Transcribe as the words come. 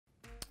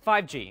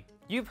5G.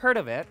 You've heard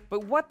of it,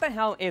 but what the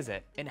hell is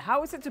it, and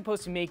how is it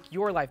supposed to make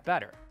your life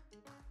better?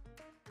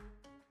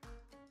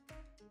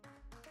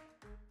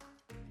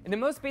 In the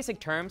most basic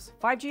terms,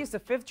 5G is the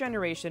 5th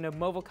generation of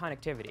mobile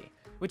connectivity,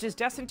 which is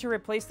destined to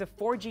replace the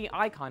 4G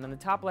icon on the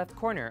top left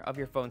corner of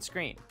your phone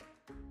screen.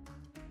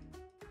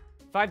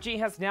 5G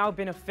has now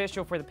been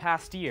official for the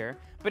past year,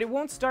 but it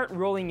won't start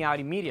rolling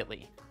out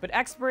immediately. But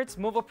experts,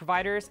 mobile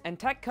providers, and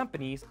tech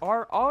companies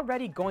are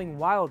already going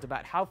wild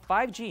about how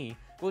 5G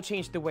will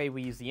change the way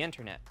we use the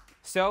internet.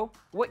 So,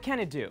 what can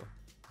it do?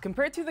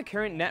 Compared to the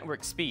current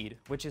network speed,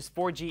 which is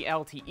 4G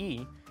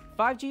LTE,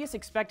 5G is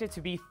expected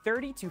to be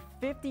 30 to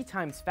 50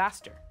 times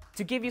faster.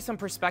 To give you some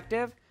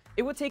perspective,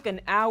 it would take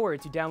an hour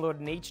to download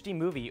an HD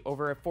movie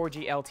over a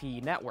 4G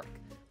LTE network.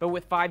 But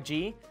with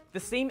 5G, the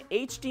same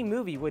HD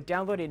movie would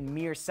download in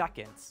mere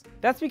seconds.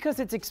 That's because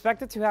it's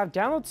expected to have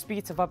download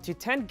speeds of up to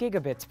 10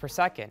 gigabits per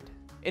second.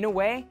 In a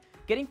way,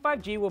 getting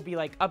 5G will be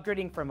like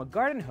upgrading from a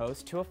garden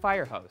hose to a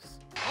fire hose.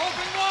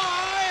 Open wide!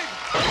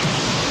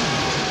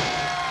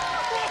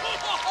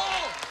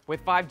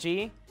 With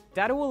 5G,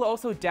 data will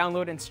also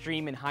download and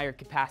stream in higher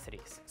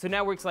capacities. So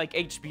networks like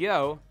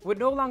HBO would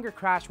no longer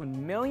crash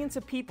when millions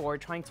of people are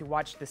trying to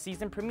watch the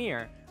season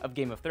premiere of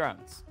Game of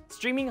Thrones.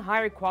 Streaming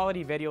higher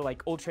quality video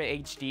like Ultra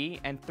HD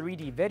and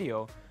 3D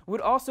video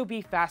would also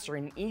be faster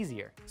and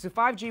easier, so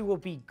 5G will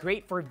be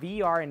great for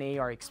VR and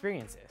AR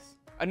experiences.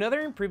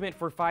 Another improvement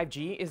for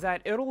 5G is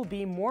that it will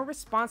be more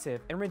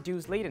responsive and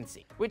reduce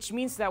latency, which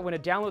means that when a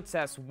download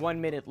says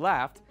 1 minute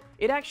left,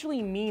 it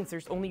actually means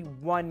there's only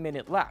 1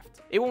 minute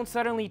left. It won't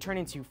suddenly turn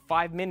into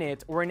 5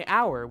 minutes or an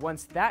hour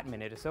once that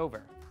minute is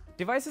over.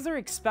 Devices are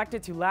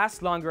expected to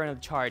last longer on a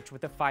charge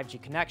with a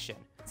 5G connection,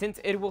 since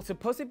it will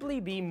supposedly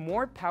be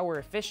more power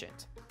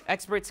efficient.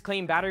 Experts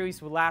claim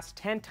batteries will last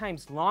 10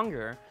 times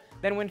longer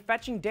than when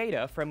fetching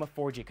data from a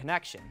 4G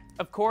connection.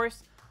 Of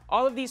course,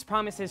 all of these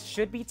promises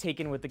should be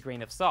taken with a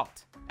grain of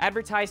salt.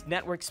 Advertised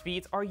network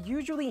speeds are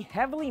usually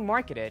heavily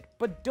marketed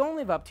but don't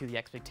live up to the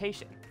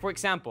expectation. For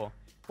example,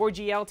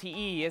 4G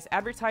LTE is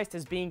advertised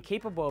as being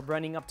capable of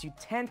running up to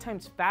 10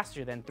 times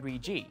faster than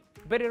 3G.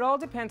 But it all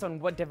depends on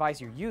what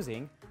device you're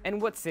using and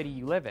what city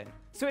you live in.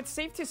 So it's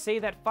safe to say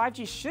that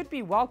 5G should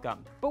be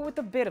welcomed, but with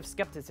a bit of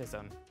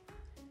skepticism.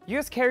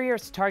 US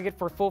carriers' target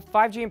for full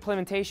 5G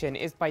implementation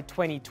is by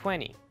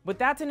 2020. But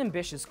that's an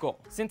ambitious goal,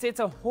 since it's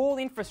a whole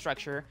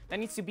infrastructure that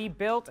needs to be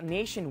built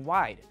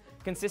nationwide,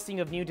 consisting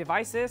of new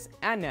devices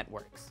and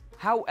networks.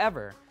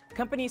 However,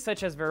 companies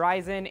such as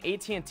Verizon,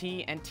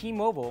 at&t, and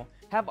T-Mobile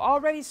have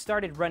already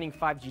started running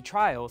 5G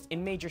trials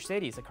in major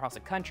cities across the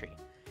country,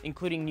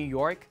 including New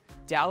York,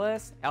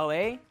 Dallas,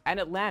 LA, and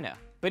Atlanta.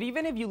 But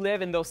even if you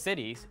live in those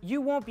cities,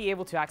 you won't be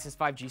able to access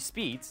 5G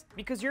speeds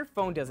because your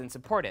phone doesn't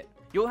support it.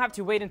 You'll have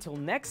to wait until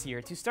next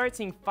year to start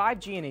seeing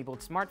 5G-enabled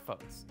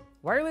smartphones.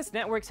 Wireless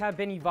networks have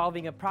been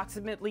evolving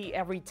approximately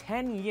every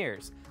 10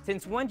 years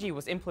since 1G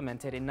was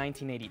implemented in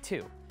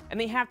 1982. And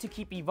they have to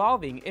keep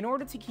evolving in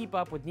order to keep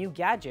up with new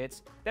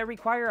gadgets that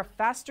require a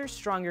faster,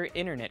 stronger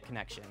internet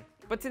connection.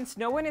 But since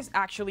no one is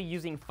actually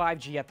using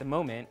 5G at the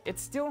moment,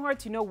 it's still hard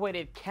to know what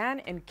it can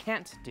and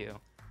can't do.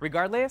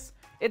 Regardless,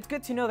 it's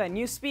good to know that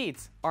new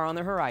speeds are on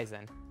the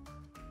horizon.